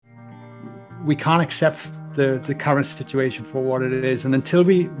we can't accept the current situation for what it is. And until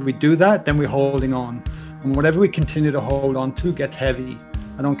we do that, then we're holding on. And whatever we continue to hold on to gets heavy.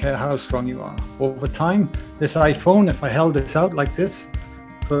 I don't care how strong you are. Over time, this iPhone, if I held this out like this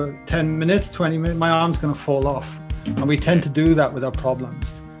for 10 minutes, 20 minutes, my arm's going to fall off. And we tend to do that with our problems.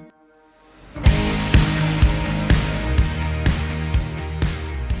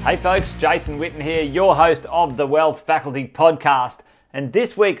 Hey folks, Jason Witten here, your host of the Wealth Faculty podcast. And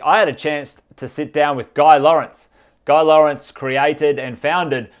this week I had a chance to sit down with Guy Lawrence. Guy Lawrence created and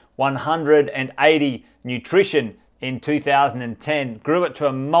founded 180 Nutrition in 2010, grew it to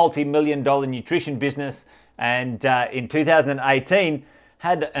a multi-million dollar nutrition business, and in 2018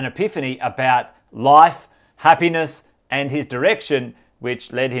 had an epiphany about life, happiness, and his direction,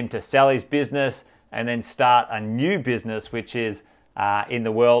 which led him to sell his business and then start a new business, which is in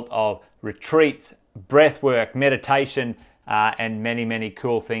the world of retreats, breathwork, meditation, and many, many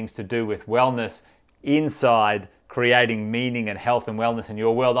cool things to do with wellness inside creating meaning and health and wellness in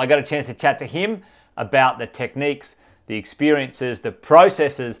your world. I got a chance to chat to him about the techniques, the experiences, the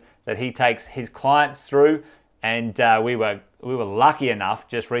processes that he takes his clients through. And we were lucky enough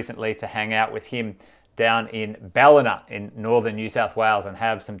just recently to hang out with him down in Ballina in northern New South Wales and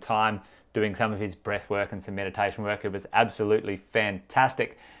have some time doing some of his breath work and some meditation work. It was absolutely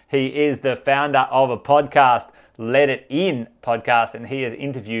fantastic. He is the founder of a podcast, Let It In podcast, and he has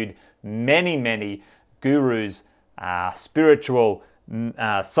interviewed many, many gurus, spiritual,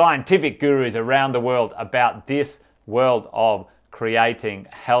 scientific gurus around the world about this world of creating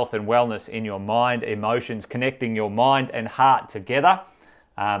health and wellness in your mind, emotions, connecting your mind and heart together.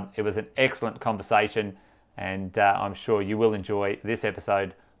 It was an excellent conversation, and I'm sure you will enjoy this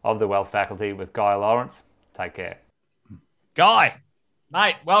episode of the Wealth Faculty with Guy Lawrence. Take care. Guy,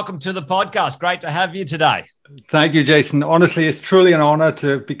 mate, welcome to the podcast. Great to have you today. Thank you, Jason. Honestly, it's truly an honor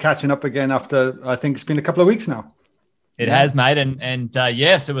to be catching up again after, I think it's been a couple of weeks now. It has, mate. And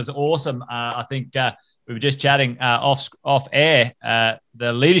yes, it was awesome. I think we were just chatting off air.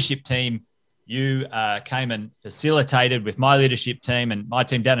 The leadership team, you came and facilitated with my leadership team and my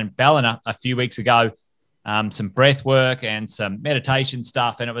team down in Ballina a few weeks ago, some breath work and some meditation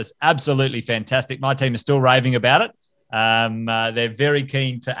stuff. And it was absolutely fantastic. My team is still raving about it. They're very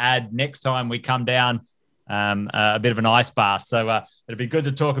keen to add next time we come down a bit of an ice bath. So it'll be good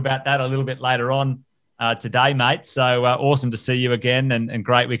to talk about that a little bit later on today, mate. So awesome to see you again, and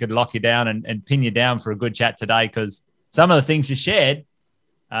great we could lock you down and pin you down for a good chat today, because some of the things you shared,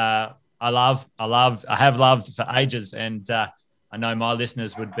 I have loved for ages, and I know my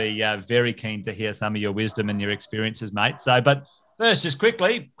listeners would be very keen to hear some of your wisdom and your experiences, mate. So, but first, just quick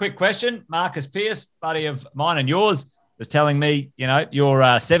question. Marcus Pierce, buddy of mine and yours, was telling me,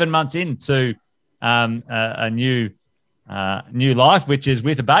 you're 7 months into a new life, which is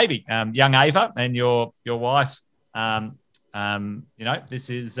with a baby, young Ava, and your wife. This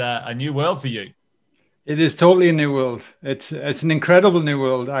is a new world for you. It is totally a new world. It's an incredible new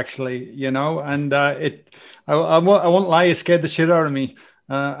world, actually. And I won't lie, it scared the shit out of me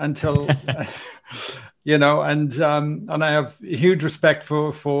until and I have huge respect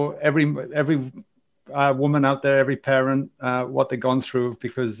for every woman out there, every parent, what they've gone through,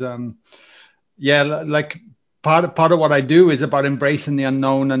 because part of what I do is about embracing the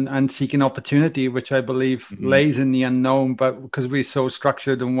unknown and seeking opportunity, which I believe lays in the unknown. But because we're so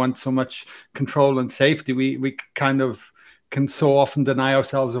structured and want so much control and safety, we kind of can so often deny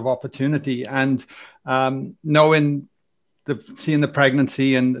ourselves of opportunity. And seeing the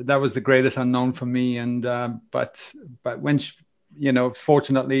pregnancy, and that was the greatest unknown for me. And but when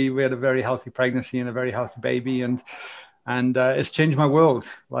fortunately we had a very healthy pregnancy and a very healthy baby, and it's changed my world.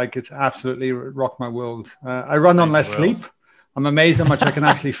 Like, it's absolutely rocked my world. I run on less sleep. I'm amazed how much I can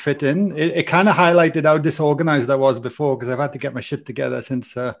actually fit in. It kind of highlighted how disorganized I was before, because I've had to get my shit together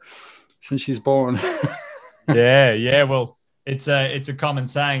since she's born. Yeah. Well, it's a common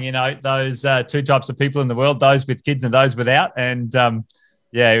saying, those two types of people in the world, those with kids and those without. And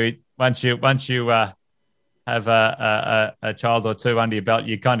once you have a child or two under your belt,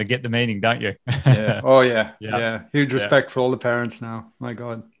 you kind of get the meaning, don't you? Yeah. Oh yeah. Yeah. Huge respect for all the parents now. My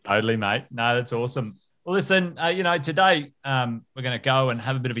God. Totally, mate. No, that's awesome. Well, listen, today we're going to go and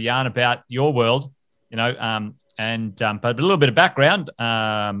have a bit of a yarn about your world, but a little bit of background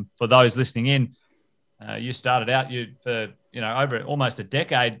for those listening in. You started out, over almost a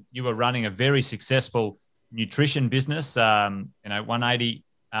decade, you were running a very successful nutrition business, 180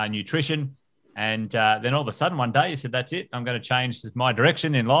 Nutrition. And then all of a sudden one day you said, that's it, I'm going to change my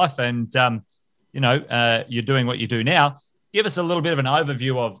direction in life. And, you're doing what you do now. Give us a little bit of an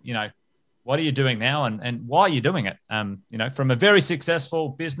overview of, what are you doing now, and why are you doing it? From a very successful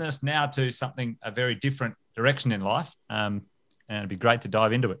business now to a very different direction in life. And it'd be great to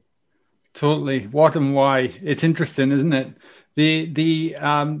dive into it. Totally. What and why? It's interesting, isn't it? The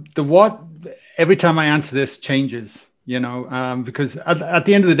what, every time I answer this, changes, because at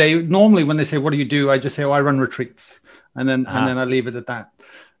the end of the day, normally when they say, what do you do? I just say, oh, I run retreats. And then I leave it at that.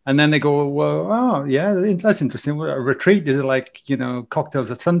 And then they go, well, oh, yeah, that's interesting. What, a retreat? Is it like,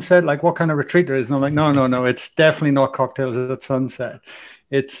 cocktails at sunset? Like what kind of retreat there is? And I'm like, no, it's definitely not cocktails at sunset.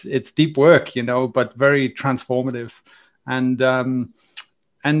 It's deep work, but very transformative. And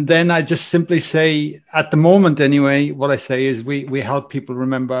then I just simply say, at the moment anyway, what I say is we help people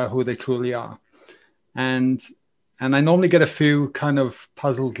remember who they truly are. And I normally get a few kind of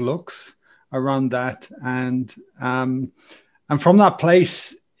puzzled looks around that. And from that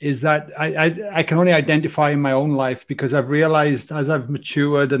place is that I can only identify in my own life, because I've realized as I've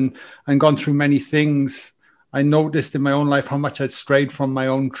matured and gone through many things, I noticed in my own life how much I'd strayed from my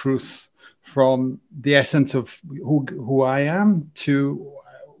own truth, from the essence of who I am to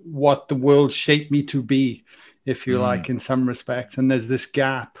what the world shaped me to be, if you like, in some respects. And there's this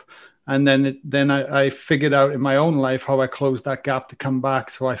gap. And then I figured out in my own life how I closed that gap to come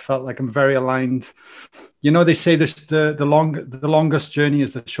back. So I felt like I'm very aligned. They say this, the longest journey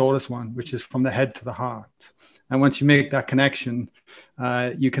is the shortest one, which is from the head to the heart. And once you make that connection,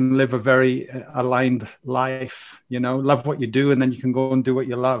 you can live a very aligned life, love what you do, and then you can go and do what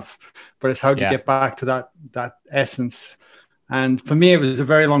you love. But it's how do you get back to that essence? And for me, it was a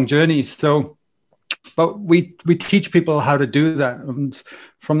very long journey. So, but we teach people how to do that. And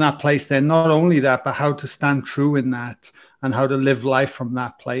from that place, then not only that, but how to stand true in that and how to live life from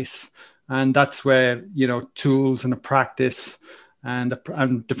that place. And that's where, tools and a practice and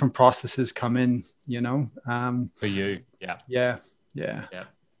different processes come in, For you. Yeah. Yeah.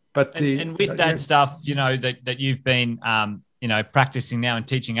 But and with that stuff, that you've been, practicing now and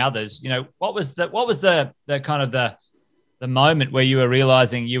teaching others, what was the kind of the moment where you were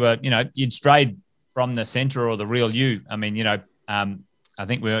realizing you were, you'd strayed from the center or the real you? I mean, I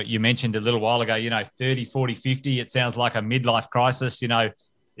think you mentioned a little while ago, 30, 40, 50, it sounds like a midlife crisis.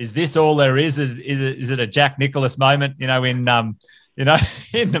 Is this all there is? Is it a Jack Nicklaus moment, in in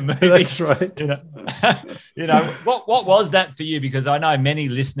the movie? That's right. What was that for you? Because I know many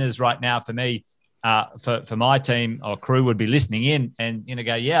listeners right now, for me, for my team or crew would be listening in and,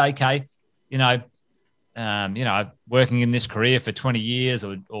 go, yeah, okay, working in this career for 20 years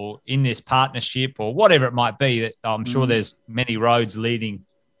or in this partnership or whatever it might be, that I'm sure there's many roads leading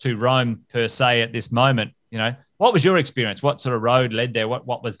to Rome per se at this moment. What was your experience? What sort of road led there?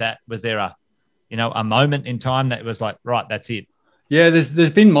 What was that? Was there a moment in time that was like, right, that's it? Yeah,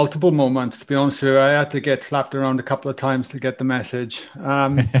 there's been multiple moments, to be honest with you. I had to get slapped around a couple of times to get the message.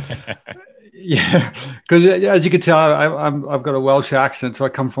 Yeah, because as you can tell, I've got a Welsh accent, so I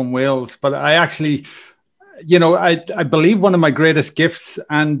come from Wales. But I actually, I believe one of my greatest gifts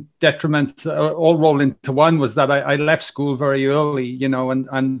and detriments all rolled into one was that I left school very early,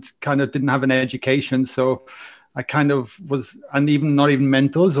 and kind of didn't have an education. So I kind of was, and even not even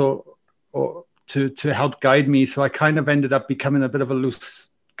mentors or to help guide me. So I kind of ended up becoming a bit of a loose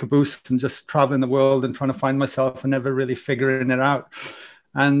caboose and just traveling the world and trying to find myself and never really figuring it out.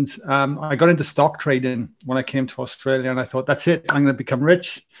 And I got into stock trading when I came to Australia, and I thought, that's it. I'm going to become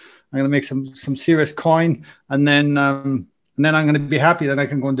rich. I'm going to make some serious coin, and then I'm going to be happy. Then I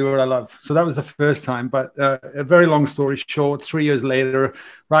can go and do what I love. So that was the first time. But a very long story short, 3 years later,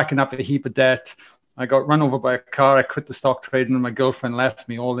 racking up a heap of debt, I got run over by a car. I quit the stock trading, and my girlfriend left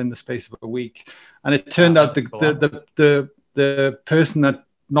me all in the space of a week. And it turned out the person that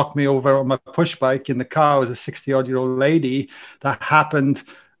knocked me over on my push bike in the car was a 60-odd-year-old lady that happened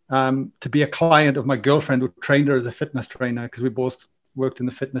to be a client of my girlfriend, who trained her as a fitness trainer, because we both worked in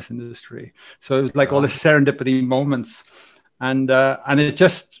the fitness industry. So it was like all the serendipity moments, and it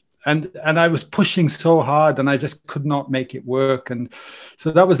just and I was pushing so hard, and I just could not make it work. And so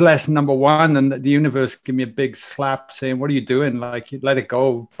that was lesson number one. And the universe gave me a big slap, saying, "What are you doing? Like, you let it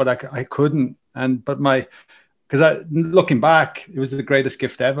go." But I couldn't. Because looking back, it was the greatest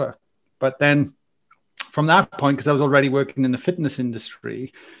gift ever. But then from that point, because I was already working in the fitness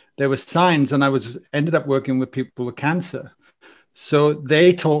industry, there were signs, and I ended up working with people with cancer. So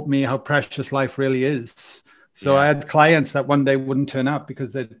they taught me how precious life really is. So I had clients that one day wouldn't turn up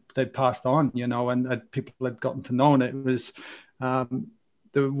because they'd passed on, and people had gotten to know. And it was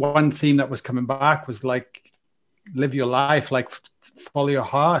the one theme that was coming back was like, live your life, like follow your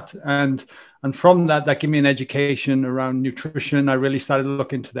heart. And from that gave me an education around nutrition. I really started to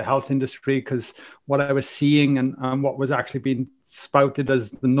look into the health industry, because what I was seeing and what was actually being spouted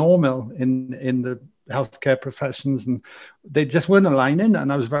as the normal in the healthcare professions, and they just weren't aligning,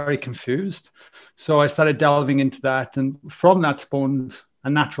 and I was very confused. So I started delving into that, and from that spawned a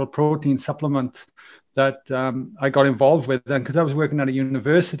natural protein supplement that I got involved with. And because I was working at a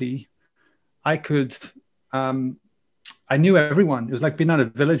university, I could I knew everyone. It was like being at a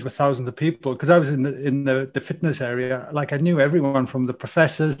village with thousands of people, because I was in the fitness area. Like I knew everyone, from the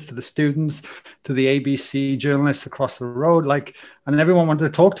professors to the students to the ABC journalists across the road. Like, and everyone wanted to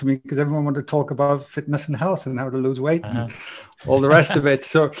talk to me because everyone wanted to talk about fitness and health and how to lose weight and all the rest of it.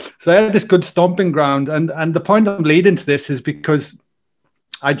 So I had this good stomping ground. And the point I'm leading to this is because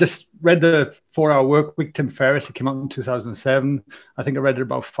I just read the 4-Hour Workweek, Tim Ferriss. It came out in 2007. I think I read it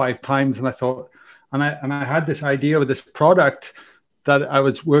about 5 times, and I thought, and I had this idea with this product that I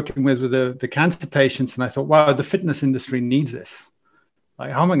was working with the cancer patients, and I thought, wow, the fitness industry needs this.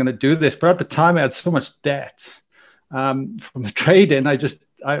 Like, how am I going to do this? But at the time, I had so much debt from the trading.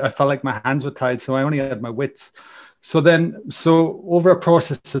 I felt like my hands were tied, so I only had my wits. So over a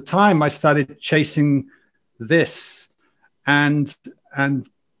process of time, I started chasing this, and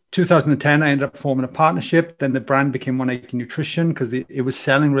 2010, I ended up forming a partnership. Then the brand became 180 Nutrition because it was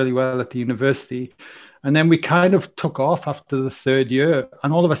selling really well at the university. And then we kind of took off after the 3rd year.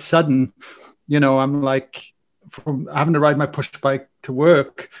 And all of a sudden, I'm like, from having to ride my push bike to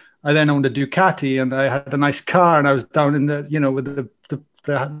work, I then owned a Ducati, and I had a nice car, and I was down in with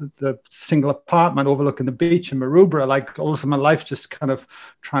the single apartment overlooking the beach in Maroubra. Like, all of a sudden my life just kind of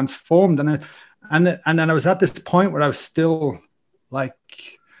transformed. And then I was at this point where I was still like,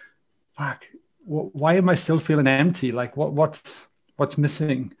 fuck, why am I still feeling empty? Like, what's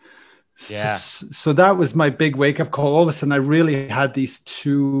missing? Yeah. So that was my big wake-up call. All of a sudden, I really had these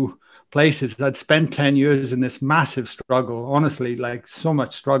 2 places. I'd spent 10 years in this massive struggle, honestly, like so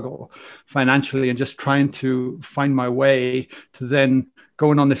much struggle financially, and just trying to find my way, to then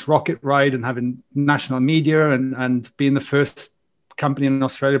going on this rocket ride and having national media and being the first company in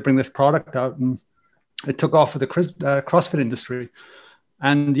Australia to bring this product out. And it took off for the CrossFit industry.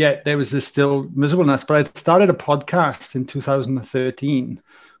 And yet there was this still miserableness. But I started a podcast in 2013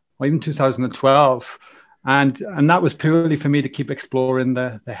 or even 2012. And that was purely for me to keep exploring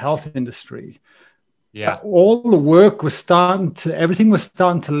the health industry. Yeah. All the work was everything was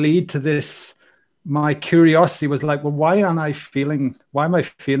starting to lead to this. My curiosity was like, well, why am I feeling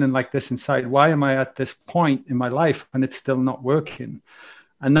like this inside? Why am I at this point in my life and it's still not working?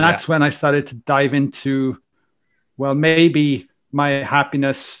 And that's when I started to dive into, well, maybe my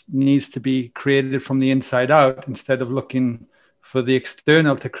happiness needs to be created from the inside out, instead of looking for the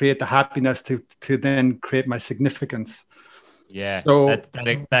external to create the happiness to then create my significance. Yeah. So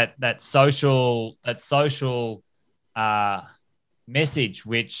that social message,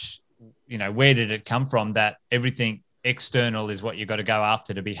 which, where did it come from? That everything external is what you've got to go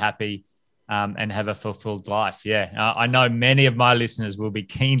after to be happy and have a fulfilled life. Yeah. I know many of my listeners will be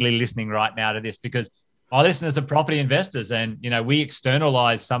keenly listening right now to this, because my listeners are property investors, and, we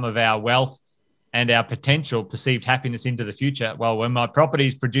externalize some of our wealth and our potential perceived happiness into the future. Well, when my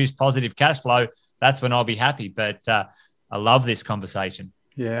properties produce positive cash flow, that's when I'll be happy. But I love this conversation.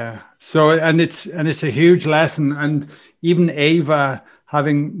 Yeah. So, and it's a huge lesson. And even Ava,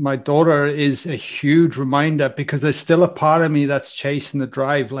 having my daughter, is a huge reminder, because there's still a part of me that's chasing the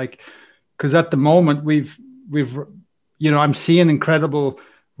drive. Like, because at the moment we've, I'm seeing incredible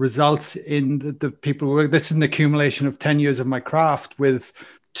results in the people who work. This is an accumulation of 10 years of my craft with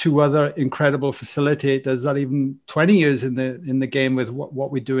 2 other incredible facilitators that even 20 years in the game with what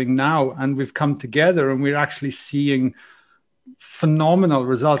we're doing now. And we've come together and we're actually seeing phenomenal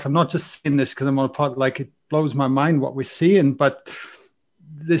results. I'm not just saying this because I'm on a part, like, it blows my mind what we're seeing, but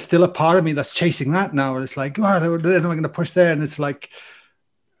there's still a part of me that's chasing that now. And it's like, oh, they're not going to push there. And it's like,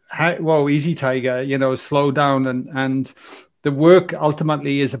 whoa, easy, Tiger, slow down. And the work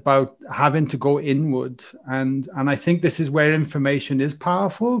ultimately is about having to go inward. And I think this is where information is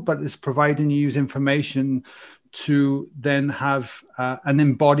powerful, but it's providing you use information to then have an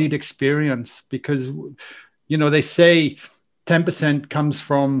embodied experience. Because, they say 10% comes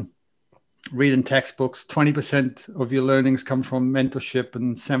from reading textbooks, 20% of your learnings come from mentorship,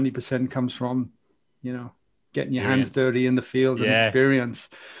 and 70% comes from, getting your hands dirty in the field and experience.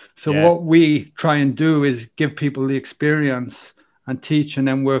 So what we try and do is give people the experience and teach, and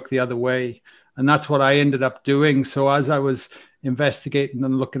then work the other way. And that's what I ended up doing. So as I was investigating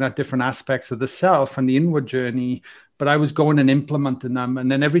and looking at different aspects of the self and the inward journey, but I was going and implementing them. And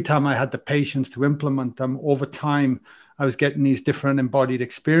then every time I had the patience to implement them, over time, I was getting these different embodied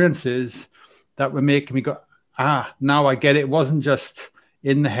experiences that were making me go, now I get it. It wasn't just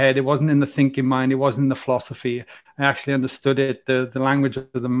in the head. It wasn't in the thinking mind. It wasn't in the philosophy. I actually understood it, the language of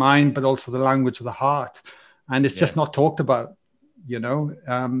the mind, but also the language of the heart. And it's just not talked about,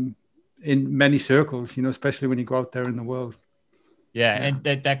 in many circles, especially when you go out there in the world. Yeah. And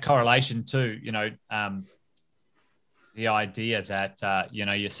that correlation too, the idea that,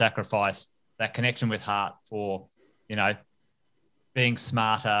 you sacrifice that connection with heart for, being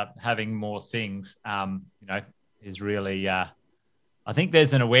smarter, having more things, is really, I think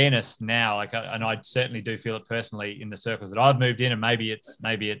there's an awareness now, and I certainly do feel it personally in the circles that I've moved in, and maybe it's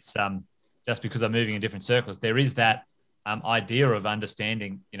just because I'm moving in different circles. There is that idea of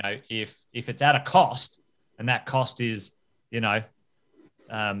understanding, if it's at a cost, and that cost is,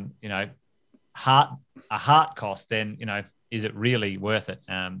 heart cost, then is it really worth it?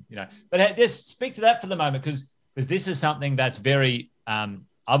 But just speak to that for the moment, because this is something that's very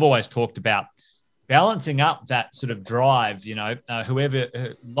I've always talked about. Balancing up that sort of drive,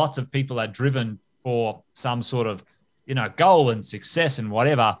 lots of people are driven for some sort of, goal and success and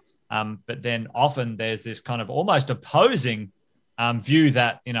whatever. But then often there's this kind of almost opposing view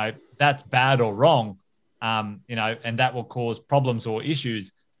that, that's bad or wrong, and that will cause problems or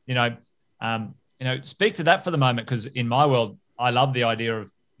issues, speak to that for the moment. Because in my world, I love the idea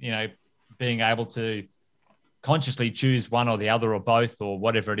of, being able to consciously choose one or the other or both or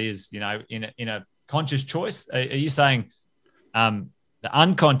whatever it is, in a conscious choice. Are you saying the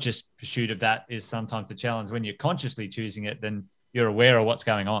unconscious pursuit of that is sometimes the challenge? When you're consciously choosing it, then you're aware of what's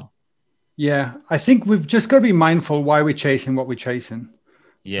going on. Yeah, I think we've just got to be mindful why we're chasing what we're chasing.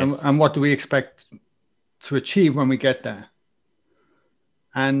 Yes. And what do we expect to achieve when we get there?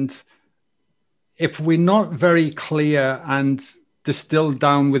 And if we're not very clear and distilled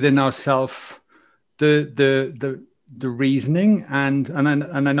down within ourselves the reasoning, and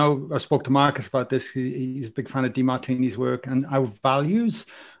I know I spoke to Marcus about this. He's a big fan of DeMartini's work, and our values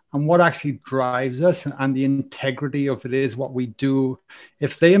and what actually drives us and the integrity of it is what we do.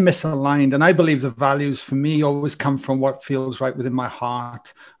 If they are misaligned, and I believe the values for me always come from what feels right within my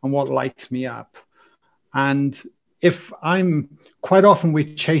heart and what lights me up. And if I'm quite often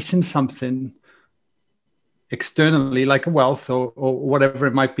we're chasing something externally, like a wealth or whatever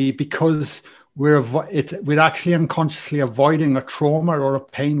it might be, because we're actually unconsciously avoiding a trauma or a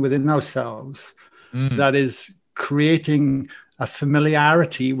pain within ourselves that is creating a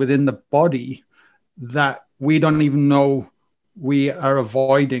familiarity within the body that we don't even know we are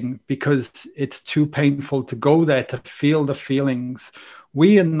avoiding because it's too painful to go there to feel the feelings.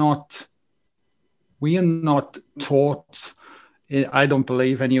 We are not taught, I don't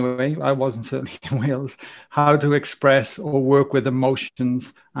believe anyway, I wasn't certainly in Wales, how to express or work with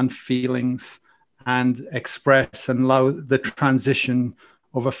emotions and feelings and express and allow the transition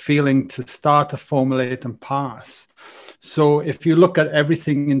of a feeling to start to formulate and pass. So if you look at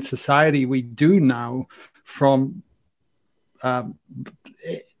everything in society we do now, from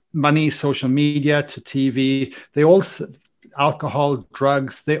money, social media to TV, they all, alcohol,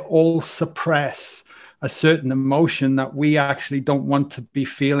 drugs, they all suppress a certain emotion that we actually don't want to be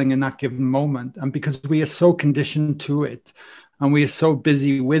feeling in that given moment. And because we are so conditioned to it and we are so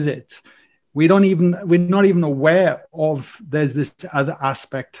busy with it, we're not even aware of there's this other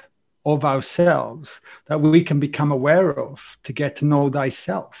aspect of ourselves that we can become aware of to get to know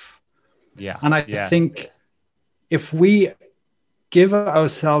thyself. Yeah. And I think if we give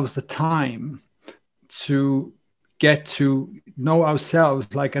ourselves the time to get to know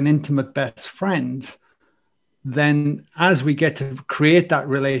ourselves like an intimate best friend, then as we get to create that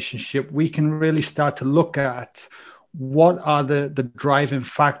relationship, we can really start to look at what are the driving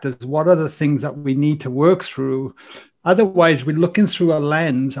factors, what are the things that we need to work through. Otherwise, we're looking through a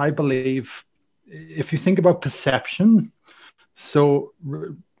lens, I believe, if you think about perception. So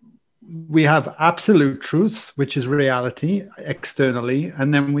we have absolute truth, which is reality externally,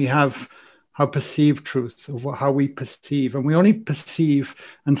 and then we have our perceived truth of how we perceive. And we only perceive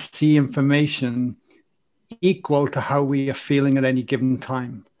and see information equal to how we are feeling at any given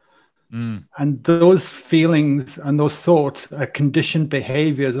time. And those feelings and those thoughts are conditioned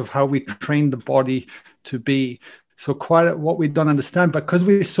behaviors of how we train the body to be. So quite what we don't understand, because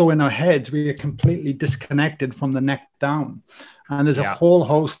we're so in our heads, we are completely disconnected from the neck down. And there's a whole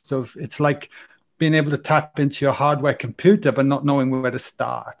host of, it's like being able to tap into your hardware computer, but not knowing where to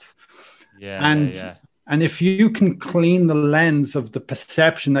start. And if you can clean the lens of the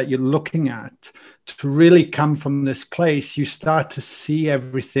perception that you're looking at to really come from this place, you start to see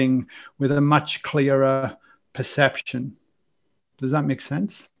everything with a much clearer perception. Does that make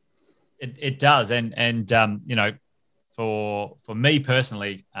sense? It does. And for me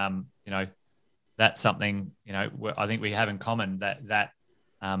personally, that's something, I think we have in common, that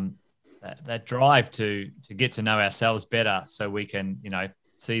that drive to get to know ourselves better, so we can,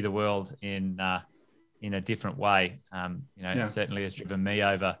 see the world in a different way. It certainly has driven me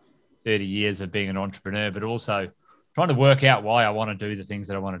over 30 years of being an entrepreneur, but also trying to work out why I want to do the things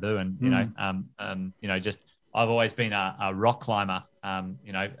that I want to do. And just I've always been a rock climber, and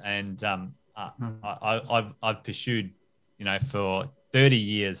I've pursued, for 30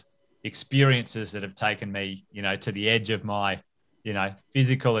 years, experiences that have taken me, to the edge of my,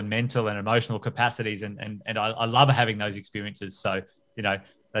 physical and mental and emotional capacities. And I love having those experiences. So,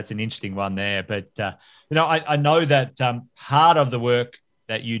 that's an interesting one there. But, I know that part of the work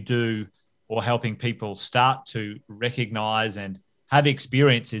that you do, or helping people start to recognize and have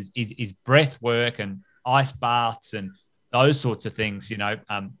experiences, is breath work and ice baths and those sorts of things.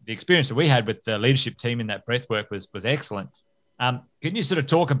 The experience that we had with the leadership team in that breath work was excellent. Can you sort of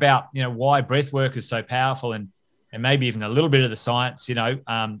talk about, why breath work is so powerful, and maybe even a little bit of the science,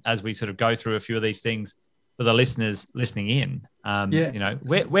 as we sort of go through a few of these things for the listeners listening in?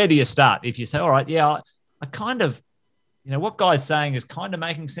 Where do you start? If you say, all right, I kind of, what Guy's saying is kind of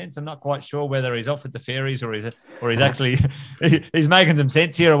making sense. I'm not quite sure whether he's off with the fairies or he's actually he's making some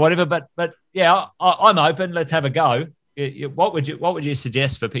sense here or whatever. But yeah, I'm open. Let's have a go. What would you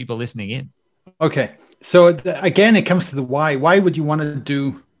suggest for people listening in? Okay, so again, it comes to the why. Why would you want to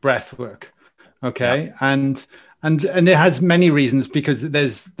do breath work? Okay, Yep. and it has many reasons, because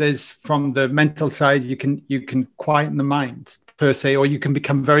there's from the mental side, you can quieten the mind per se, or you can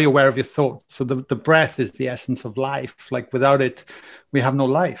become very aware of your thoughts. So the breath is the essence of life. Like, without it, we have no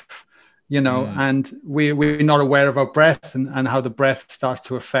life, and we're not aware of our breath and how the breath starts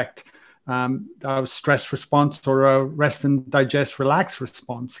to affect our stress response, or our rest and digest, relax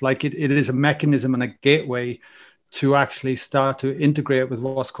response. Like, it is a mechanism and a gateway to actually start to integrate with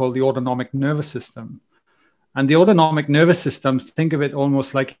what's called the autonomic nervous system. And the autonomic nervous system, think of it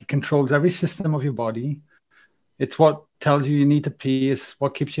almost like it controls every system of your body. It's what tells you need to pee. It's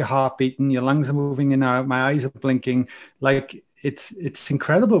what keeps your heart beating. Your lungs are moving in and out. My eyes are blinking. Like, it's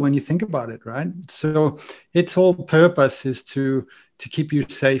incredible when you think about it, right? So its whole purpose is to keep you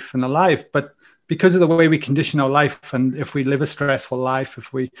safe and alive. But because of the way we condition our life, and if we live a stressful life,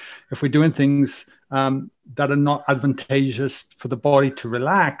 if we're doing things that are not advantageous for the body to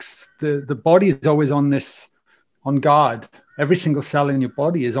relax, the body is always on guard. Every single cell in your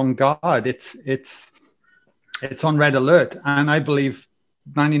body is on guard. It's on red alert. And I believe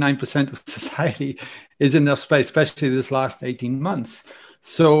 99% of society is in that space, especially this last 18 months.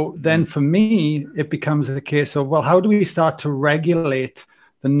 So then for me, it becomes a case of, well, how do we start to regulate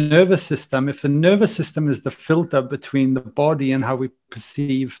the nervous system? If the nervous system is the filter between the body and how we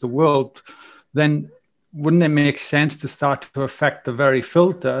perceive the world, then wouldn't it make sense to start to affect the very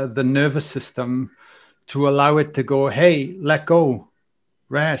filter, the nervous system, to allow it to go, hey, let go,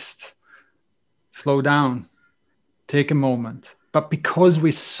 rest, slow down, take a moment. But because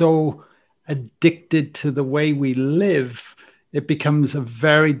we're so addicted to the way we live, it becomes a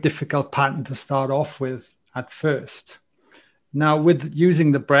very difficult pattern to start off with at first. Now, with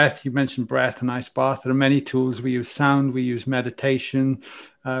using the breath, you mentioned breath and ice bath. There are many tools. We use sound, we use meditation,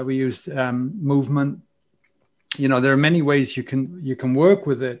 we use movement. There are many ways you can work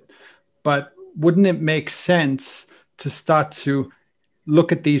with it. But wouldn't it make sense to start to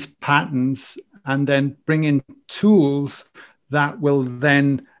look at these patterns and then bring in tools that will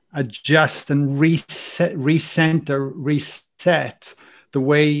then adjust and reset the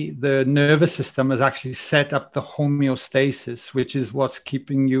way the nervous system has actually set up the homeostasis, which is what's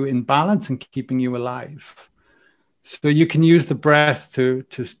keeping you in balance and keeping you alive. So you can use the breath to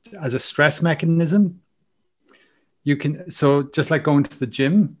as a stress mechanism. So just like going to the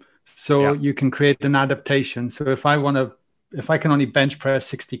gym, you can create an adaptation. So if I can only bench press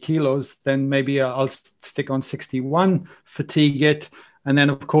 60 kilos, then maybe I'll stick on 61, fatigue it. And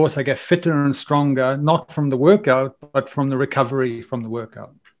then, of course, I get fitter and stronger, not from the workout, but from the recovery from the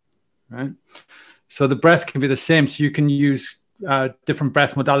workout, right? So the breath can be the same. So you can use different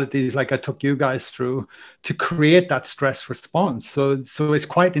breath modalities like I took you guys through to create that stress response. So it's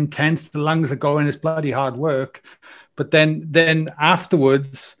quite intense. The lungs are going, it's bloody hard work. But then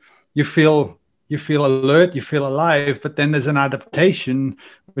afterwards, you feel alert, you feel alive, but then there's an adaptation,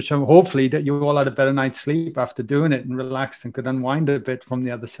 which hopefully that you all had a better night's sleep after doing it and relaxed and could unwind a bit from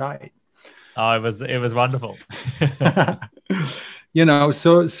the other side. Oh, it was wonderful. So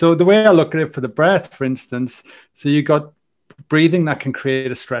the way I look at it for the breath, for instance, so you got breathing that can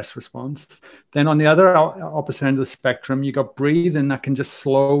create a stress response. Then on the other opposite end of the spectrum, you got breathing that can just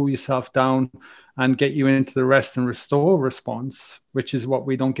slow yourself down and get you into the rest and restore response, which is what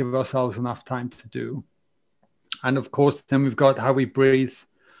we don't give ourselves enough time to do. And of course, then we've got how we breathe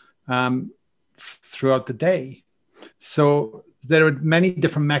throughout the day. So there are many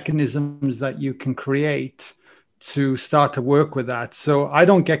different mechanisms that you can create to start to work with that. So I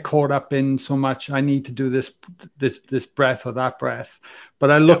don't get caught up in so much, I need to do this breath or that breath,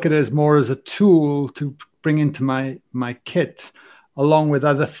 but I look at it as more as a tool to bring into my kit, along with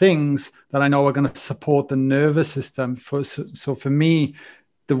other things that I know are going to support the nervous system. So for me,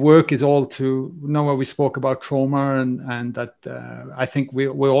 the work is all to know where we spoke about trauma and that I think we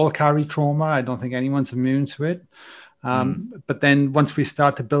all carry trauma. I don't think anyone's immune to it. But then once we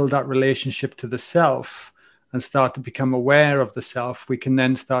start to build that relationship to the self and start to become aware of the self, we can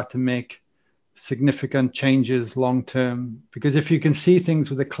then start to make significant changes long term. Because if you can see things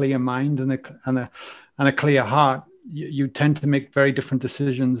with a clear mind and a clear heart, you tend to make very different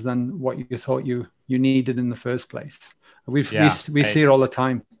decisions than what you thought you needed in the first place. We see it all the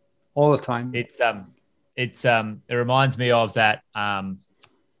time. It reminds me of that. I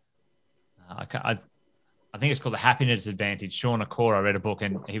think it's called The Happiness Advantage. Sean Akor, I read a book,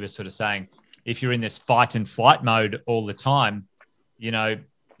 and he was sort of saying, if you're in this fight and flight mode all the time,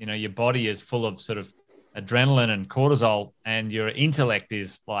 your body is full of sort of adrenaline and cortisol, and your intellect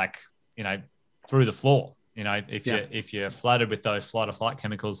is like, through the floor. If you're flooded with those flight or flight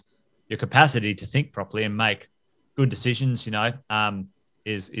chemicals, your capacity to think properly and make good decisions,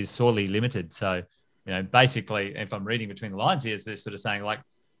 is sorely limited. So, basically, if I'm reading between the lines here, they're sort of saying like,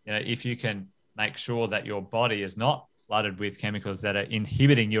 if you can make sure that your body is not flooded with chemicals that are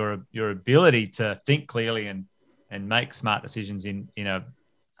inhibiting your ability to think clearly and make smart decisions in a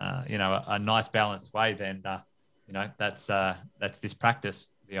nice balanced way, then that's this practice.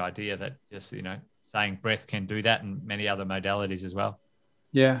 The idea that just saying breath can do that, and many other modalities as well.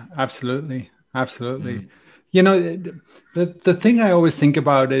 Yeah, absolutely. The thing I always think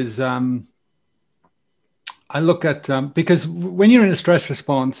about is I look at because when you're in a stress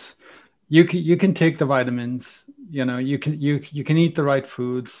response, you can take the vitamins, you can eat the right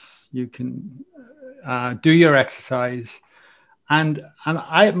foods, you can do your exercise, and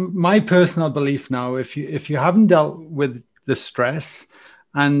my personal belief now, if you haven't dealt with the stress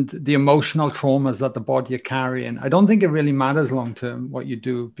and the emotional traumas that the body are carrying, I don't think it really matters long term what you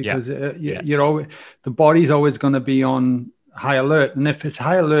do, because the body's always going to be on high alert, and if it's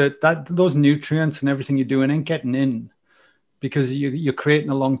high alert, that those nutrients and everything you're doing ain't getting in, because you're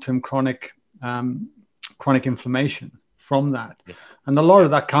creating a long-term chronic inflammation from that. And a lot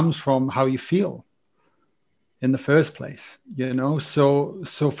of that comes from how you feel in the first place,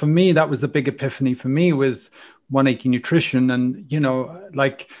 So for me, that was the big epiphany for me with 180 Nutrition. And,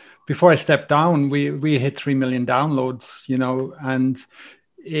 like before I stepped down, we hit 3 million downloads, and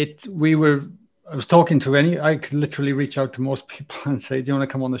I was talking to I could literally reach out to most people and say, do you want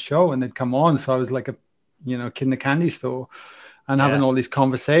to come on the show? And they'd come on. So I was like a, kid in a candy store and having all these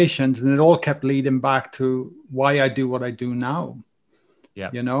conversations, and it all kept leading back to why I do what I do now,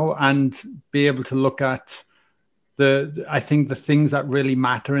 and be able to look at I think the things that really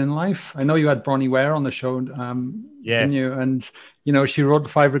matter in life. I know you had Bronnie Ware on the show, yes, didn't you? And, she wrote the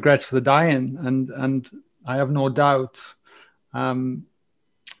 5 Regrets for the Dying, and I have no doubt, how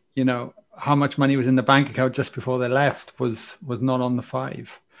much money was in the bank account just before they left was not on the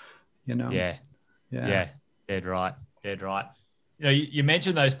 5, Yeah. Dead right. You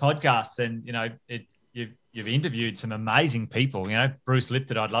mentioned those podcasts, and you've interviewed some amazing people. Bruce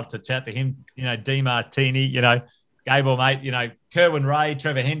Lipton, I'd love to chat to him. Dee Martini, Gable, mate. Kerwin Ray,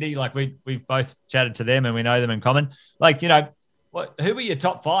 Trevor Hendy. Like we've both chatted to them, and we know them in common. Like who were your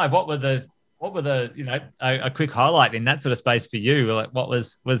top 5? What were the a quick highlight in that sort of space for you? Like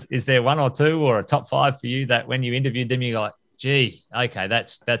is there one or two or a top 5 for you that when you interviewed them, you go like, gee, okay,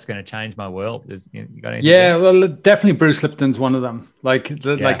 that's going to change my world? You got anything? Yeah, well, definitely Bruce Lipton's one of them. Like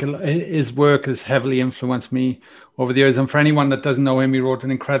his work has heavily influenced me over the years. And for anyone that doesn't know him, he wrote an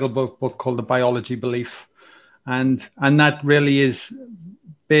incredible book called The Biology Belief. And that really is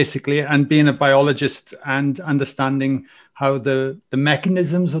basically, and being a biologist and understanding how the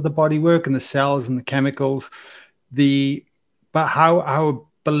mechanisms of the body work and the cells and the chemicals, but how our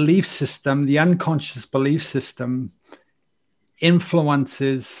belief system, the unconscious belief system,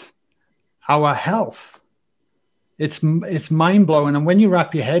 influences our health. It's mind-blowing, and when you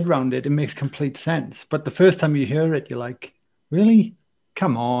wrap your head around it, it makes complete sense. But the first time you hear it, you're like, really?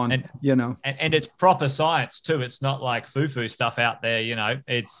 Come on. And it's proper science too. It's not like foo-foo stuff out there.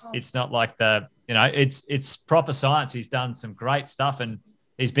 It's not like it's proper science. He's done some great stuff, and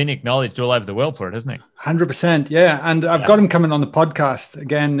he's been acknowledged all over the world for it, hasn't he? 100%. Yeah. And I've got him coming on the podcast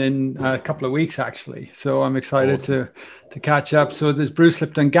again in a couple of weeks, actually. So I'm excited to catch up. So there's Bruce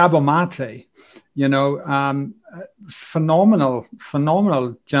Lipton, Gabor Mate, phenomenal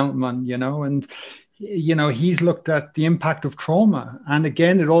gentleman, and he's looked at the impact of trauma. And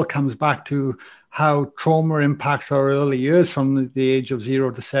again, it all comes back to how trauma impacts our early years from the age of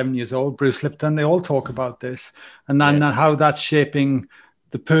 0 to 7 years old. Bruce Lipton, they all talk about this, and then how that's shaping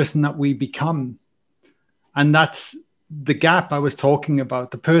the person that we become. And that's the gap I was talking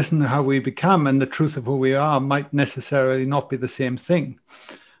about. The person, how we become, and the truth of who we are might necessarily not be the same thing.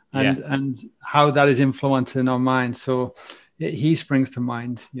 And how that is influencing our mind. So he springs to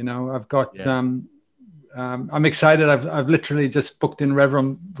mind. I've got I'm excited. I've literally just booked in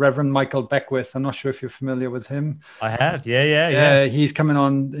Reverend Michael Beckwith. I'm not sure if you're familiar with him. I have. Yeah. He's coming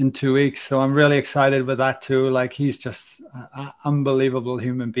on in 2 weeks, so I'm really excited with that too. Like, he's just an unbelievable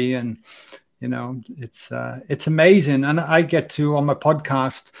human being. It's amazing. And I get to, on my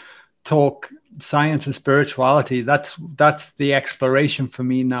podcast, talk science and spirituality. That's the exploration for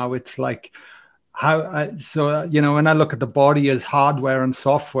me now. It's like when I look at the body as hardware and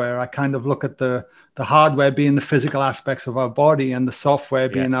software, I kind of look at the hardware being the physical aspects of our body, and the software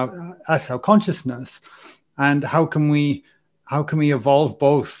being our consciousness. And how can we evolve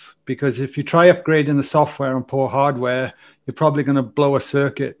both? Because if you try upgrading the software and poor hardware, you're probably going to blow a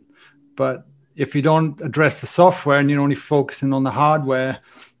circuit. But if you don't address the software and you're only focusing on the hardware,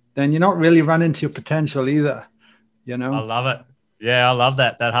 then you're not really running to your potential either. I love it. Yeah, I love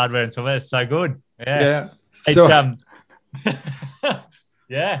that hardware and software is so good. Yeah.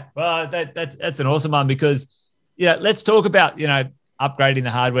 Yeah. Well, that's an awesome one, because let's talk about upgrading the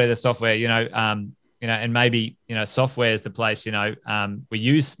hardware, the software. And maybe software is the place. Sometimes we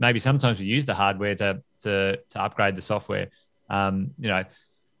use the hardware to upgrade the software. The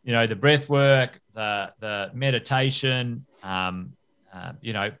breathwork, the meditation,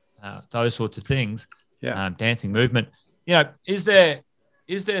 those sorts of things. Dancing, movement. Is there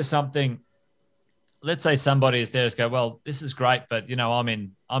something? Let's say somebody is there to go, well, this is great, but I'm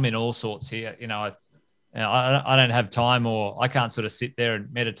in all sorts here. I don't have time, or I can't sort of sit there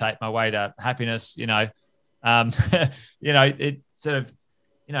and meditate my way to happiness. It sort of,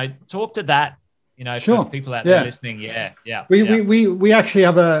 talk to that. Sure. For people out there listening. We actually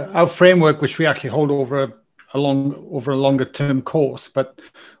have our framework, which we actually hold over a longer term course, but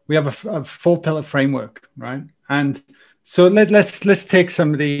we have a 4-pillar framework, right? And so let's take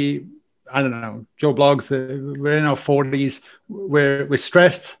somebody, I don't know, Joe Bloggs. We're in our 40s. We're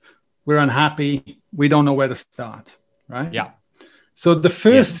stressed. We're unhappy. We don't know where to start, right? Yeah. So the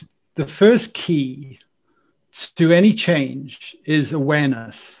first key to any change is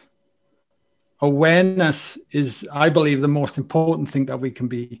awareness. Awareness is, I believe, the most important thing that we can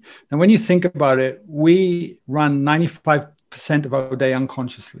be. And when you think about it, we run 95% of our day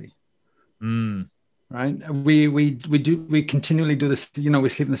unconsciously. Right? We continually do this. We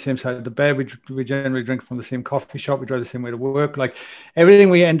sleep on the same side of the bed. We generally drink from the same coffee shop. We drive the same way to work. Like, everything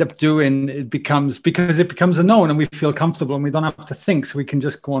we end up doing, it becomes a known, and we feel comfortable, and we don't have to think. So we can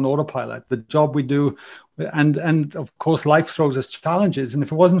just go on autopilot. The job we do, and of course, life throws us challenges. And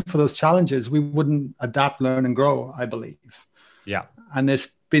if it wasn't for those challenges, we wouldn't adapt, learn, and grow, I believe. Yeah. And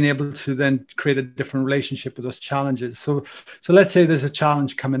it's being able to then create a different relationship with those challenges. So let's say there's a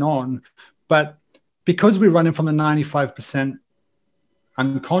challenge coming on, but because we're running from the 95%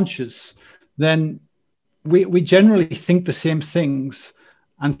 unconscious, then we generally think the same things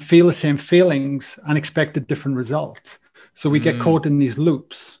and feel the same feelings and expect a different result. So we get caught in these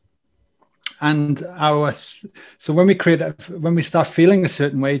loops. And so when we start feeling a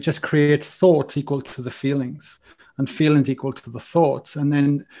certain way, it just creates thoughts equal to the feelings, and feelings equal to the thoughts. And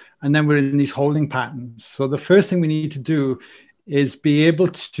then we're in these holding patterns. So the first thing we need to do is be able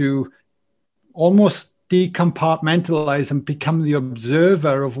to almost decompartmentalize and become the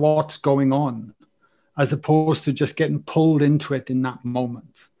observer of what's going on, as opposed to just getting pulled into it in that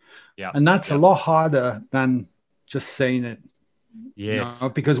moment. Yeah. And that's a lot harder than just saying it. Yes.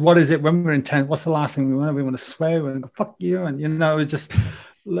 Because what is it when we're intent? What's the last thing we want? We want to swear and go, fuck you. And, it just,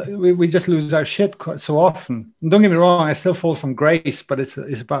 we just lose our shit quite so often. And don't get me wrong, I still fall from grace, but it's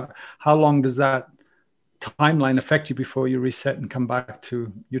about how long does that timeline affect you before you reset and come back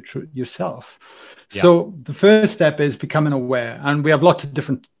to yourself. Yeah. So the first step is becoming aware, and we have lots of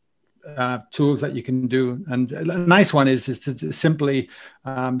different tools that you can do. And a nice one is to simply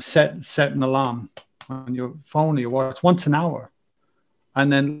set an alarm on your phone or your watch once an hour,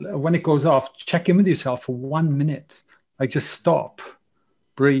 and then when it goes off, check in with yourself for 1 minute. Like, just stop,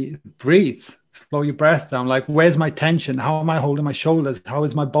 breathe, slow your breath down. Like, where's my tension? How am I holding my shoulders? How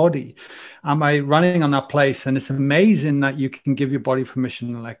is my body? Am I running on that place? And it's amazing that you can give your body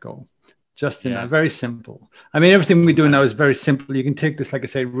permission to let go. just in that, very simple. I mean, everything we do now is very simple. You can take this, like I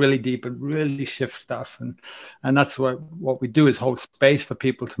say, really deep and really shift stuff. And that's what we do, is hold space for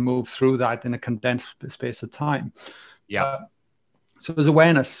people to move through that in a condensed space of time. Yeah. So there's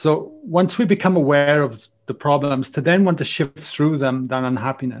awareness. So once we become aware of the problems, to then want to shift through them, that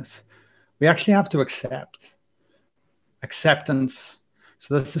unhappiness, we actually have to acceptance.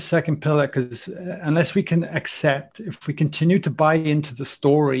 So that's the second pillar, because unless we can accept, if we continue to buy into the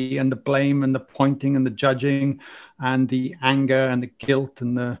story and the blame and the pointing and the judging and the anger and the guilt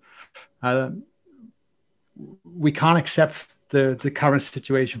and we can't accept the current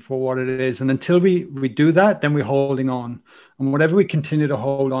situation for what it is. And until we do that, then we're holding on. And whatever we continue to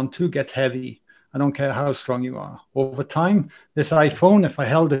hold on to gets heavy. I don't care how strong you are. Over time, this iPhone, if I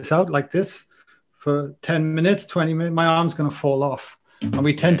held this out like this for 10 minutes, 20 minutes, my arm's going to fall off. And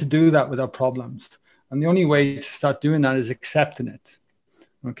we tend to do that with our problems. And the only way to start doing that is accepting it.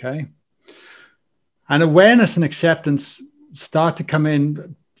 Okay. And awareness and acceptance start to come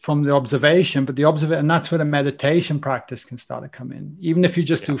in from the observation, but and that's where the meditation practice can start to come in. Even if you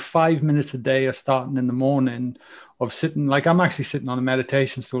just do 5 minutes a day or starting in the morning of sitting, like I'm actually sitting on a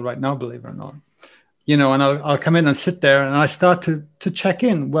meditation stool right now, believe it or not, and I'll come in and sit there and I start to check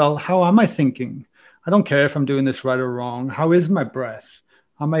in. Well, how am I thinking? I don't care if I'm doing this right or wrong. How is my breath?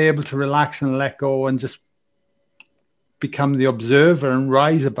 Am I able to relax and let go and just become the observer and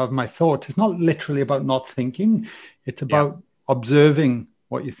rise above my thoughts? It's not literally about not thinking. It's about observing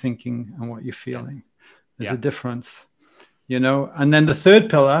what you're thinking and what you're feeling. There's a difference, And then the third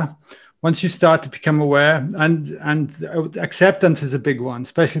pillar, once you start to become aware, and acceptance is a big one,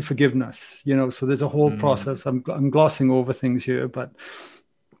 especially forgiveness, So there's a whole process. I'm glossing over things here, but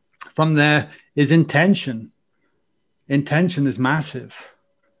from there is intention. Intention is massive.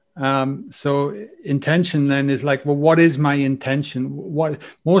 So intention then is like, well, what is my intention? What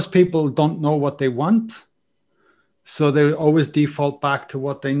most people don't know what they want, so they always default back to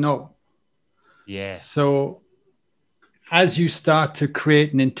what they know. Yes. So as you start to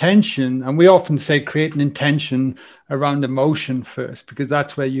create an intention, and we often say create an intention around emotion first, because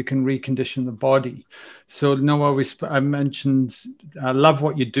that's where you can recondition the body. So I mentioned love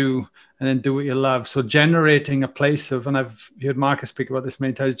what you do and then do what you love. So generating a place of, and I've heard Marcus speak about this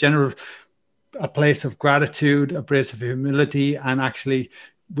many times, generate a place of gratitude, a place of humility, and actually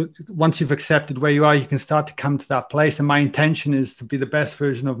once you've accepted where you are, you can start to come to that place. And my intention is to be the best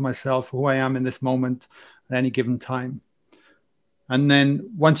version of myself, who I am in this moment at any given time. And then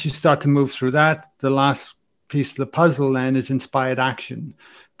once you start to move through that, the last piece of the puzzle then is inspired action,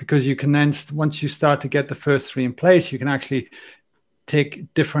 because you can then, once you start to get the first three in place, you can actually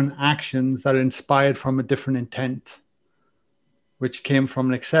take different actions that are inspired from a different intent, which came from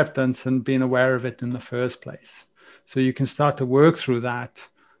an acceptance and being aware of it in the first place. So you can start to work through that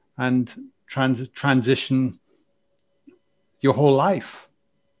and transition your whole life.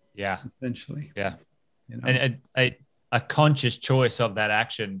 Yeah. Essentially. Yeah. And a conscious choice of that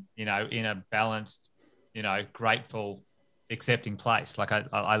action, in a balanced, grateful, accepting place. Like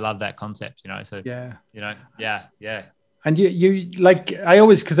I love that concept, so, yeah. And you like,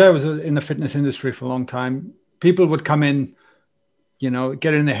 because I was in the fitness industry for a long time, people would come in,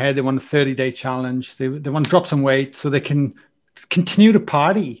 get in their head. They want a 30-day challenge. They want to drop some weight so they can continue to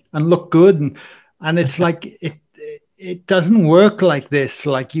party and look good. And it's like, it doesn't work like this.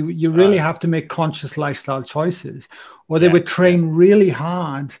 Like you really have to make conscious lifestyle choices, or they would train really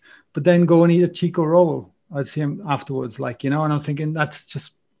hard, but then go and eat a Chico roll. I'd see them afterwards, and I'm thinking that's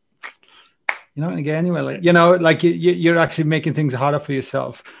just, again, anyway, you're actually making things harder for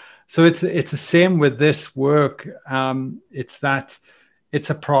yourself. So it's the same with this work. It's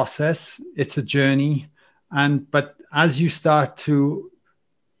a process, it's a journey. But as you start to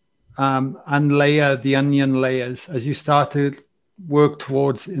unlayer the onion layers, as you start to work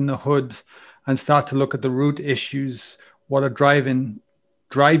towards in the hood and start to look at the root issues, what are driving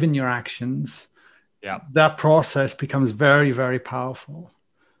your actions, that process becomes very, very powerful.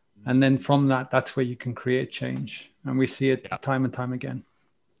 And then from that's where you can create change. And we see it time and time again.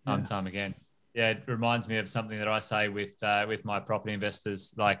 Time again. Yeah, it reminds me of something that I say with my property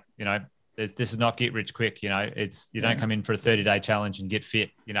investors. Like, this is not get rich quick. It's don't come in for a 30-day challenge and get fit.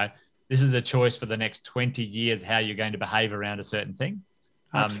 This is a choice for the next 20 years how you're going to behave around a certain thing.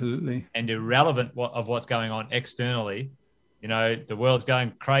 Absolutely. And irrelevant of what's going on externally. The world's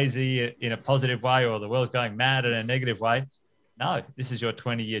going crazy in a positive way, or the world's going mad in a negative way. No, this is your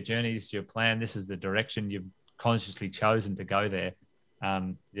 20-year journey. This is your plan. This is the direction you've consciously chosen to go there.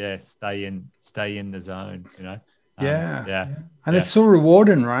 Stay in the zone, And it's so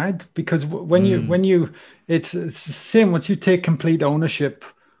rewarding, right? Because when you it's the same. Once you take complete ownership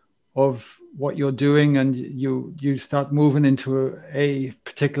of what you're doing, and you start moving into a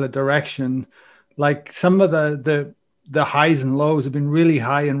particular direction. Like some of the highs and lows have been really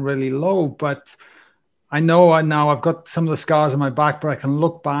high and really low, but I know now I've got some of the scars on my back, but I can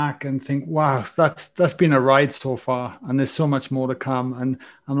look back and think, wow, that's been a ride so far, and there's so much more to come. And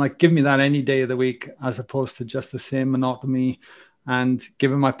I'm like, give me that any day of the week, as opposed to just the same monotony, and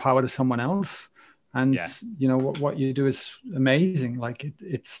giving my power to someone else. And you know what you do is amazing. like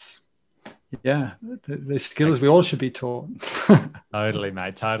it's the skills we all should be taught. Totally,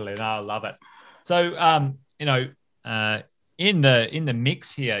 mate. Totally. No, I love it. So, you know, in the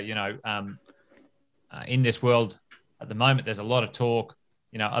mix here, you know, in this world at the moment, there's a lot of talk,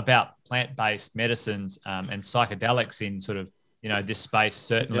 you know, about plant-based medicines and psychedelics in sort of, you know, this space.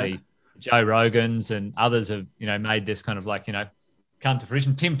 Certainly, Joe Rogan's and others have, you know, made this kind of like, you know, come to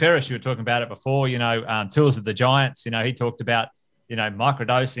fruition. Tim Ferriss, you were talking about it before, you know, Tools of the Giants, you know, he talked about, you know,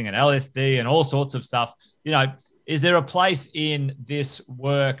 microdosing and LSD and all sorts of stuff. You know, is there a place in this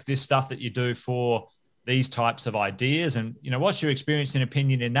work, this stuff that you do for these types of ideas? And, you know, what's your experience and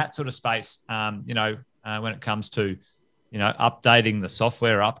opinion in that sort of space, you know, when it comes to, you know, updating the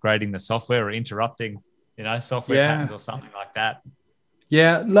software, or upgrading the software, or interrupting, you know, software patterns or something like that?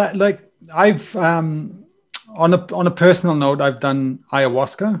 Yeah, like I've on a personal note, I've done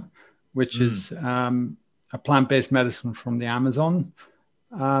ayahuasca, which is a plant-based medicine from the Amazon.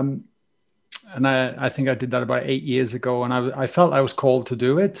 And I think I did that about 8 years ago, and I felt I was called to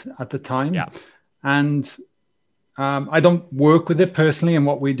do it at the time. Yeah. And I don't work with it personally, and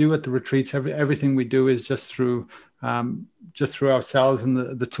what we do at the retreats, everything we do is just through ourselves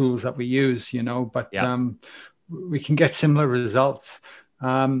and the tools that we use, you know. But we can get similar results.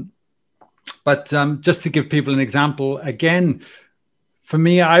 But just to give people an example, again, for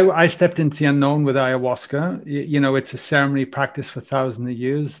me, I stepped into the unknown with ayahuasca. You know, it's a ceremony practiced for thousands of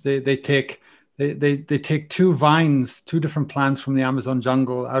years. They take two vines, two different plants from the Amazon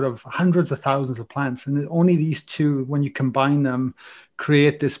jungle out of hundreds of thousands of plants. And only these two, when you combine them,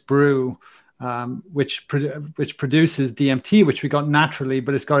 create this brew, which produces DMT, which we got naturally,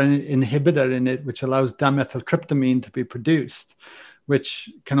 but it's got an inhibitor in it, which allows dimethyltryptamine to be produced, which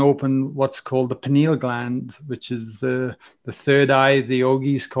can open what's called the pineal gland, which is the third eye, the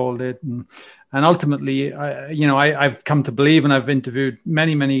yogis called it. And ultimately, I've come to believe, and I've interviewed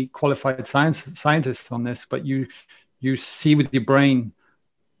many qualified scientists on this, but you see with your brain,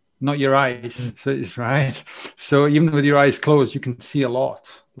 not your eyes. So it's right. So even with your eyes closed, you can see a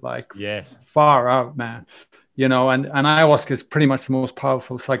lot, like far out, man. You know, and ayahuasca is pretty much the most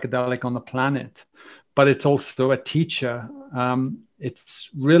powerful psychedelic on the planet, but it's also a teacher. It's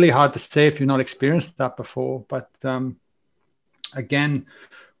really hard to say if you've not experienced that before. But again,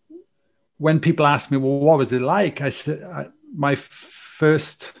 when people ask me, well, what was it like? I said, my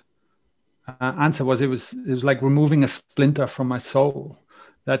first answer was, it was like removing a splinter from my soul.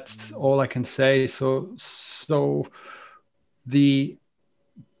 That's all I can say.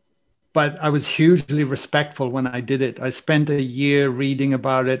 But I was hugely respectful when I did it. I spent a year reading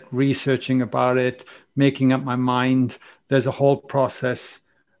about it, researching about it, making up my mind. There's a whole process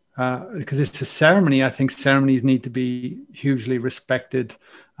because it's a ceremony. I think ceremonies need to be hugely respected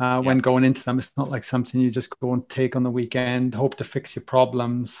when going into them. It's not like something you just go and take on the weekend, hope to fix your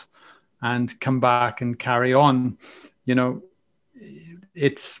problems and come back and carry on. You know,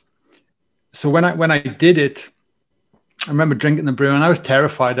 it's so when I did it, I remember drinking the brew and I was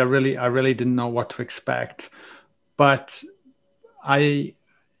terrified. I really didn't know what to expect, but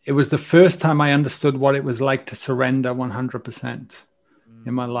it was the first time I understood what it was like to surrender 100%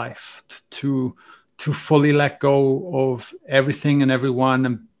 in my life, to fully let go of everything and everyone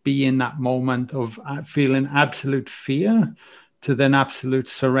and be in that moment of feeling absolute fear to then absolute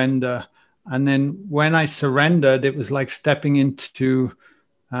surrender. And then when I surrendered, it was like stepping into,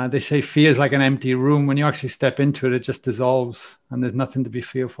 they say fear is like an empty room. When you actually step into it, it just dissolves and there's nothing to be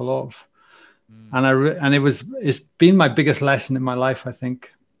fearful of. And it's been my biggest lesson in my life, I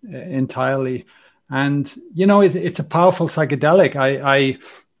think, entirely. And, you know, it's a powerful psychedelic.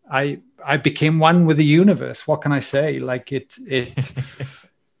 I became one with the universe. What can I say? Like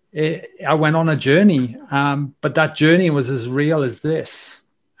I went on a journey, but that journey was as real as this.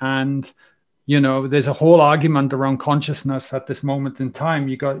 And, you know, there's a whole argument around consciousness at this moment in time.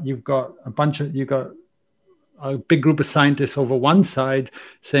 You've got a big group of scientists over one side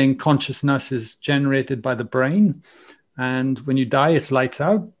saying consciousness is generated by the brain. And when you die, it's lights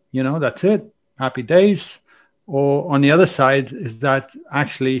out, you know, that's it. Happy days. Or on the other side is that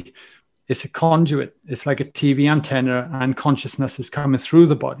actually it's a conduit. It's like a TV antenna and consciousness is coming through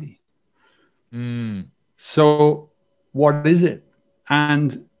the body. So what is it?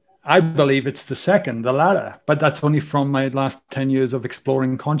 And I believe it's the second, the latter, but that's only from my last 10 years of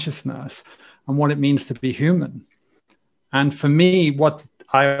exploring consciousness and what it means to be human. And for me, what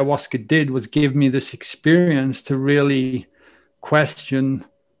ayahuasca did was give me this experience to really question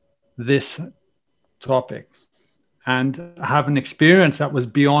this topic and have an experience that was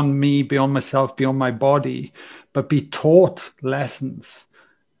beyond me, beyond myself, beyond my body, but be taught lessons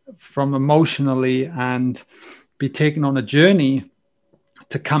from emotionally and be taken on a journey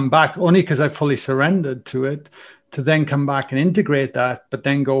to come back, only because I fully surrendered to it, to then come back and integrate that, but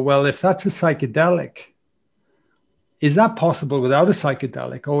then go, well, if that's a psychedelic, is that possible without a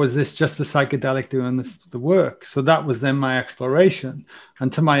psychedelic? Or is this just the psychedelic doing the work? So that was then my exploration.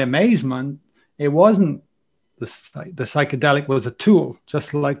 And to my amazement, it wasn't the psychedelic was a tool,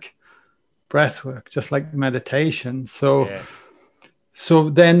 just like breathwork, just like meditation. So Yes. So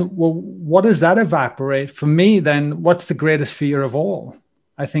then, well, what does that evaporate? For me, then, what's the greatest fear of all?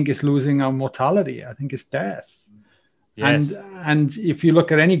 I think it's losing our mortality. I think it's death. Yes. And if you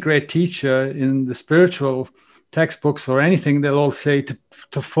look at any great teacher in the spiritual textbooks or anything, they'll all say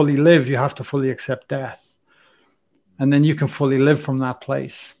to fully live, you have to fully accept death. And then you can fully live from that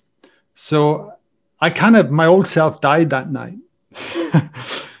place. So my old self died that night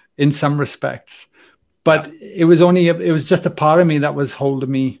in some respects. But it was just a part of me that was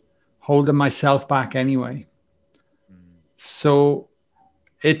holding myself back anyway. So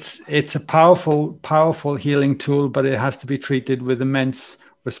it's a powerful healing tool, but it has to be treated with immense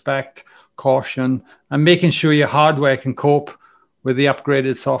respect, caution, and making sure your hardware can cope with the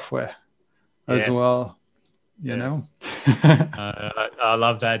upgraded software as well. You know, I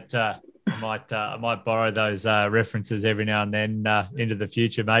love that. I might borrow those references every now and then into the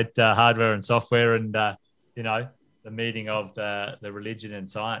future, mate. Hardware and software, and the meeting of the religion and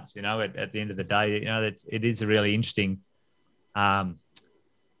science. At the end of the day, it is a really interesting,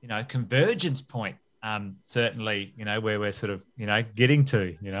 convergence point. Certainly, where we're sort of, getting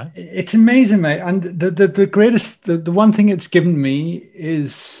to. It's amazing, mate. And the greatest, the one thing it's given me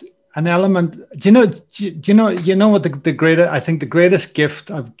is an element. Do you know what I think the greatest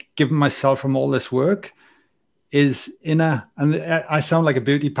gift I've given myself from all this work is and I sound like a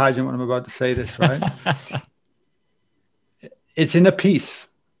beauty pageant when I'm about to say this, right? It's inner peace.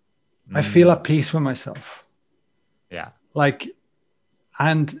 I feel at peace with myself. Yeah.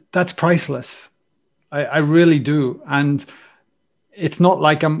 And that's priceless. I really do. And it's not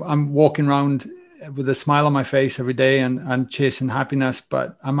like I'm walking around with a smile on my face every day and chasing happiness,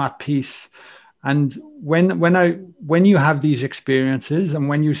 but I'm at peace. And when you have these experiences and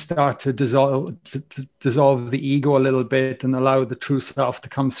when you start to dissolve the ego a little bit and allow the true self to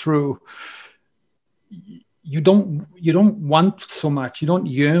come through, you don't want so much, you don't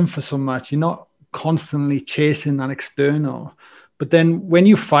yearn for so much, you're not constantly chasing that external. But then when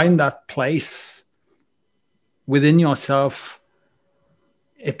you find that place within yourself,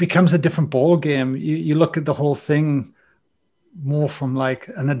 it becomes a different ball game. You look at the whole thing more from like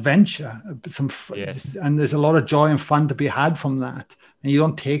an adventure, and there's a lot of joy and fun to be had from that. And you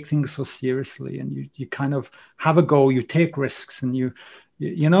don't take things so seriously, and you kind of have a go. You take risks, and you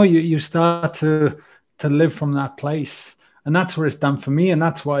start to live from that place. And that's where it's done for me. And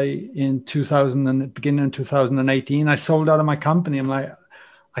that's why in beginning in 2018, I sold out of my company. I'm like,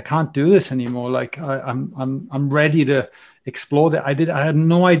 I can't do this anymore. Like I'm ready to explore that. I had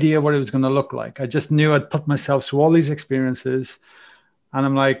no idea what it was going to look like. I just knew I'd put myself through all these experiences, and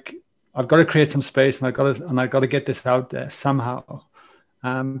I'm like, I've got to create some space, and I got to get this out there somehow,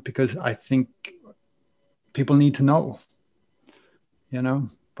 because I think people need to know,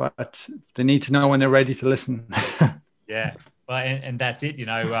 but they need to know when they're ready to listen. Yeah, well, and that's it.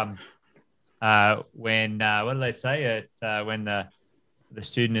 When what do they say? When the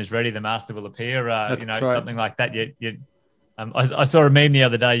student is ready, the master will appear. Right. Something like that. I saw a meme the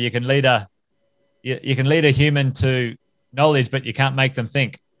other day. You can lead a human to knowledge, but you can't make them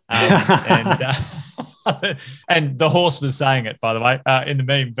think. And the horse was saying it, by the way, in the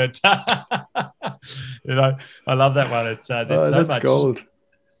meme. But I love that one. It's there's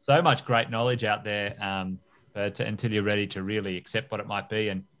so much great knowledge out there, until you're ready to really accept what it might be,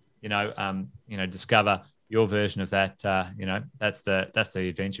 and discover your version of that. That's the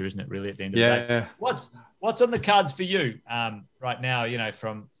adventure, isn't it? Really, at the end of the day. What's on the cards for you right now?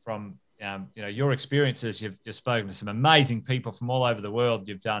 From your experiences, you've spoken to some amazing people from all over the world.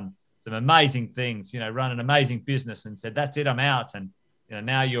 You've done some amazing things. Run an amazing business, and said, "That's it, I'm out." And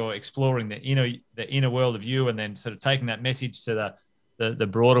now you're exploring the inner world of you, and then sort of taking that message to the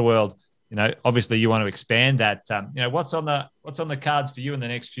broader world. Obviously, you want to expand that. What's on the cards for you in the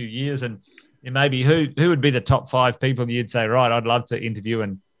next few years, and maybe who would be the top 5 people you'd say, right, I'd love to interview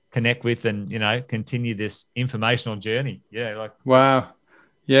and connect with and, continue this informational journey? Yeah. Wow.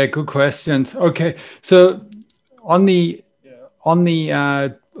 Yeah. Good questions. Okay. So on the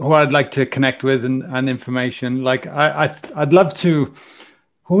who I'd like to connect with and information, like I'd love to,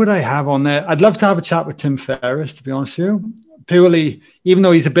 who would I have on there? I'd love to have a chat with Tim Ferriss, to be honest with you, purely, even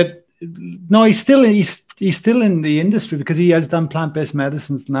though he's still in the industry because he has done plant-based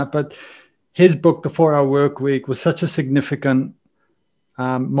medicines and that, but his book, The 4-Hour Work Week, was such a significant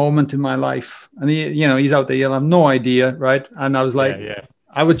moment in my life. And he's out there, you'll have no idea. Right. And I was like,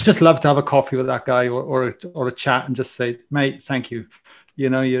 I would just love to have a coffee with that guy or a chat and just say, mate, thank you.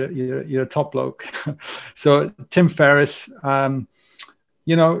 You're a top bloke. So Tim Ferriss, Tony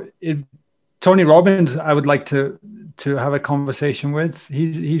Robbins, I would like to have a conversation with.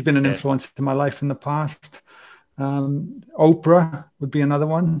 He's been an influence in my life in the past. Oprah would be another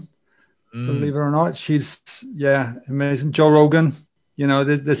one. Believe it or not, she's amazing. Joe Rogan,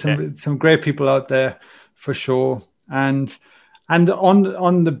 there's some great people out there for sure. And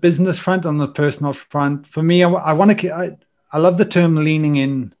on the business front, on the personal front, for me, I love the term leaning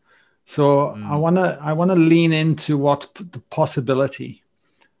in. So I want to lean into what's the possibility,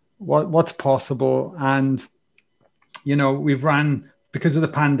 what's possible. And, we've ran, because of the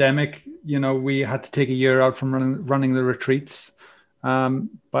pandemic, we had to take a year out from running the retreats.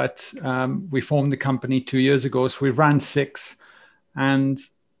 But we formed the company 2 years ago. So we've ran 6. And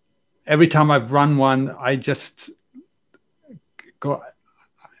every time I've run one, I just go,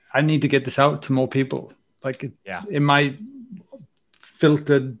 I need to get this out to more people. In my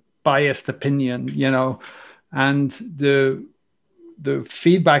filtered, biased opinion, and the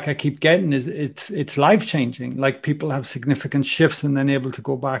feedback I keep getting is it's life-changing. Like, people have significant shifts and then able to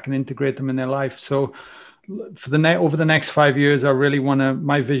go back and integrate them in their life. So for over the next 5 years, I really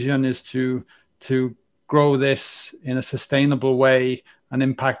my vision is to grow this in a sustainable way and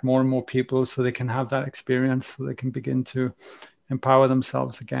impact more and more people so they can have that experience, so they can begin to empower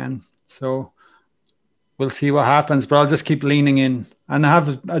themselves again. So we'll see what happens, but I'll just keep leaning in and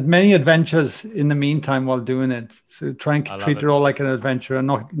have many adventures in the meantime while doing it. So try and treat it all like an adventure and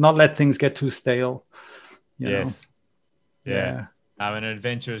not let things get too stale. Yes. Yeah. An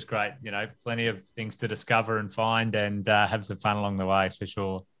adventure is great. Plenty of things to discover and find and have some fun along the way, for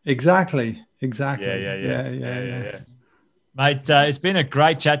sure. Exactly. Yeah. Mate, it's been a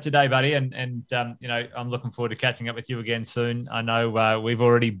great chat today, buddy. And I'm looking forward to catching up with you again soon. I know we've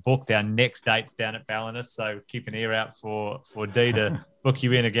already booked our next dates down at Ballinus, so keep an ear out for Dee to book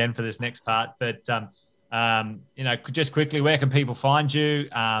you in again for this next part. But, just quickly, where can people find you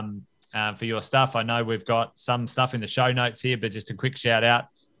for your stuff? I know we've got some stuff in the show notes here, but just a quick shout out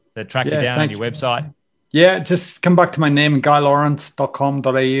to track you down on your website. Yeah, just come back to my name,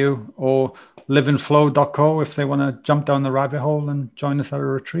 guylawrence.com.au or liveinflow.co if they want to jump down the rabbit hole and join us at a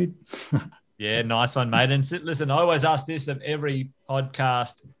retreat. Yeah, nice one, mate. And listen, I always ask this of every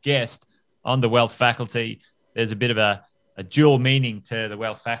podcast guest on the Wealth Faculty. There's a bit of a dual meaning to the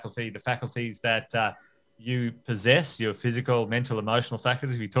Wealth Faculty, the faculties that you possess, your physical, mental, emotional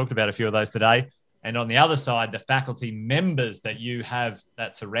faculties. We talked about a few of those today. And on the other side, the faculty members that you have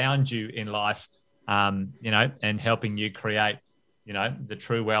that surround you in life, and helping you create, the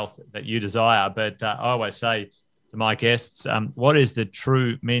true wealth that you desire. But I always say to my guests, what is the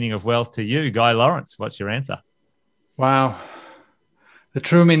true meaning of wealth to you, Guy Lawrence? What's your answer? Wow. The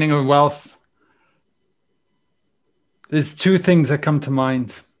true meaning of wealth. There's 2 things that come to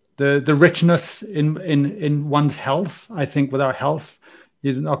mind. The richness in one's health. I think without health,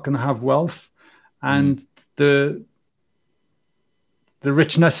 you're not going to have wealth. And the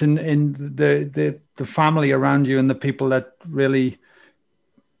richness in the family around you and the people that really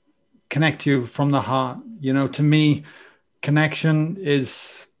connect you from the heart. To me, connection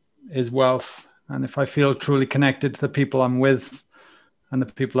is wealth. And if I feel truly connected to the people I'm with and the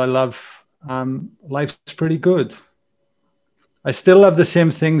people I love, life's pretty good. I still have the same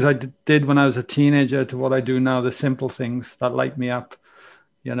things I did when I was a teenager to what I do now, the simple things that light me up,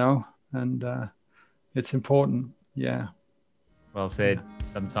 and it's important. Yeah. Well said.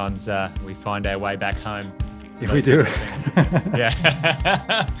 Sometimes we find our way back home. If we do.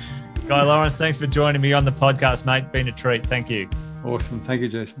 Yeah. Guy Lawrence, thanks for joining me on the podcast, mate. Been a treat. Thank you. Awesome. Thank you,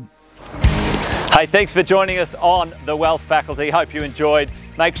 Jason. Hey, thanks for joining us on The Wealth Faculty. Hope you enjoyed.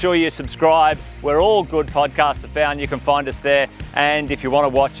 Make sure you subscribe. Where all good podcasts are found, you can find us there. And if you want to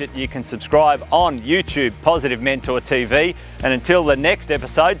watch it, you can subscribe on YouTube, Positive Mentor TV. And until the next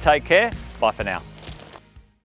episode, take care. Bye for now.